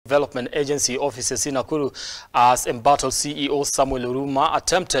Development Agency offices in Nakuru as Embattled CEO Samuel Oruma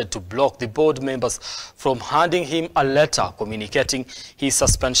attempted to block the board members from handing him a letter communicating his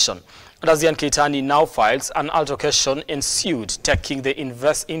suspension. Razian Keitani now files an altercation ensued, taking the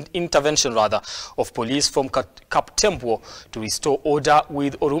intervention of police from Kaptembwo to restore order,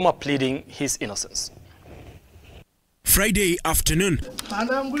 with Oruma pleading his innocence. Friday afternoon,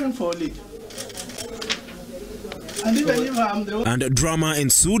 and I'm going for leave. And even if I'm the and drama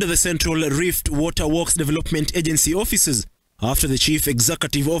ensued at the Central Rift Water Works Development Agency offices after the Chief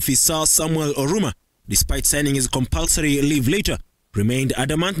Executive Officer Samuel Oruma, despite signing his compulsory leave later, remained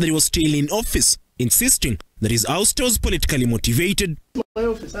adamant that he was still in office, insisting that his ouster was politically motivated. My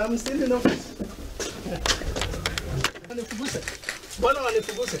office, I'm still in office.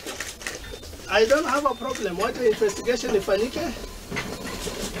 I don't have a problem. What the investigation ifanyike,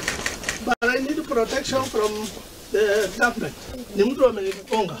 but I need protection from the government. Ni mtu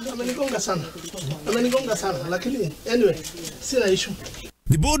amenigonga sana, lakini anyway, sina issue.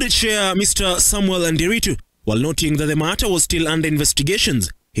 The board chair, Mr. Samuel Nderitu, while noting that the matter was still under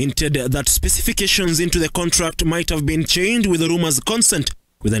investigations, hinted that specifications into the contract might have been changed with Oruma's consent,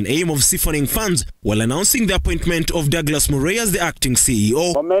 with an aim of siphoning funds, while announcing the appointment of Douglas Murray as the acting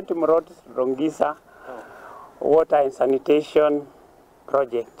CEO. Momentum Road Rongisa Water and Sanitation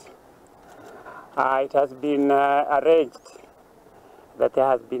Project. It has been arranged that there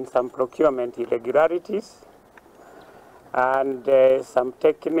has been some procurement irregularities and some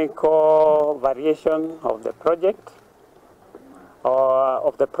technical variation of the project or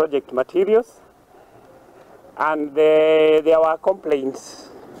of the project materials, and there were complaints,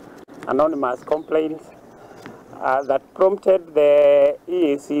 anonymous complaints, that prompted the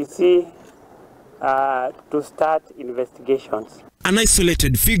EACC to start investigations. An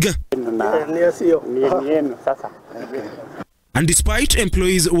isolated figure. And despite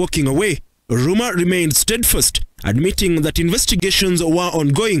employees walking away, Oruma remained steadfast, admitting that investigations were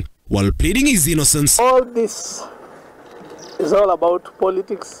ongoing while pleading his innocence. All this is all about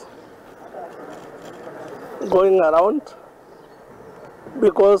politics going around,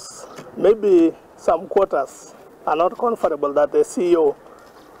 because maybe some quarters are not comfortable that the CEO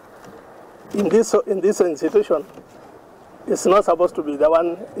in this institution is not supposed to be the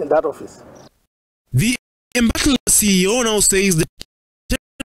one in that office. The Embattled CEO now says the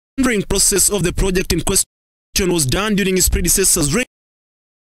tendering process of the project in question was done during his predecessor's reign,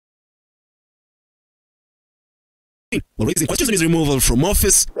 while raising questions on his removal from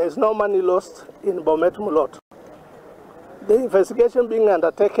office. There is no money lost in Bometum lot. The investigation being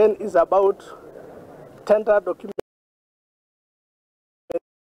undertaken is about tender documentation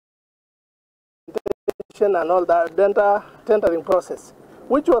and all that tendering process,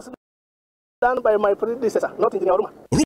 which was done by my predecessor, not Engineer Oruma.